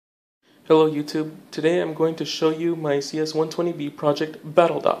Hello YouTube, today I'm going to show you my CS120B project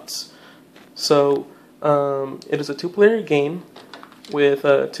Battle Dots. So, it is a two-player game with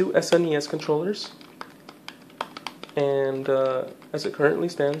two SNES controllers, and as it currently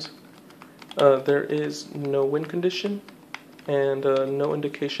stands, there is no win condition and no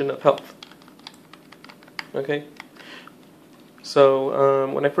indication of health. Okay,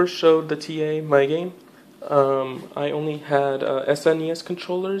 so when I first showed the TA my game, I only had SNES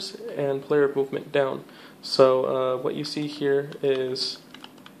controllers and player movement down. So what you see here is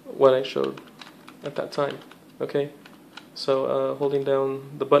what I showed at that time. Okay, so holding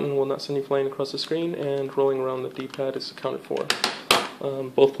down the button will not send you flying across the screen, and rolling around the D-pad is accounted for.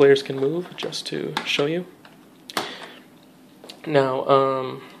 Both players can move, just to show you.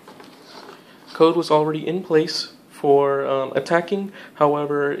 Now, code was already in place for attacking,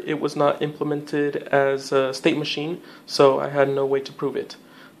 however it was not implemented as a state machine, so I had no way to prove it.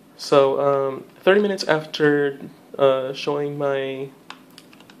 So 30 minutes after showing my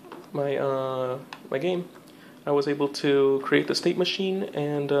game, I was able to create the state machine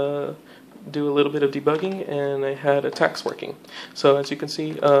and do a little bit of debugging, and I had attacks working. So as you can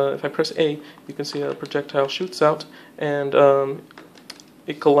see, if I press A, you can see a projectile shoots out, and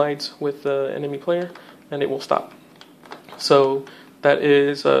it collides with the enemy player, and it will stop. So that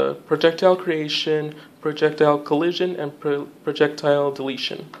is projectile creation, projectile collision, and projectile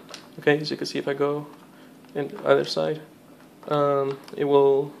deletion. Okay, as you can see, if I go in either side, it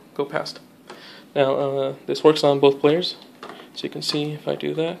will go past. Now this works on both players, so you can see if I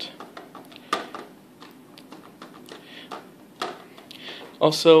do that.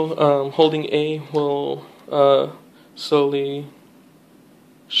 Also, holding A will slowly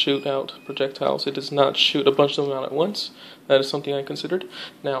shoot out projectiles. It does not shoot a bunch of them out at once. That is something I considered.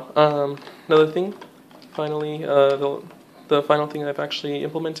 Now, another thing, finally, the final thing I've actually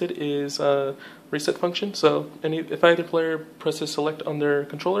implemented is reset function. So if either player presses select on their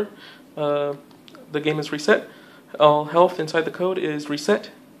controller, the game is reset. All health inside the code is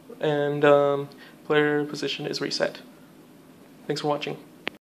reset, and player position is reset. Thanks for watching.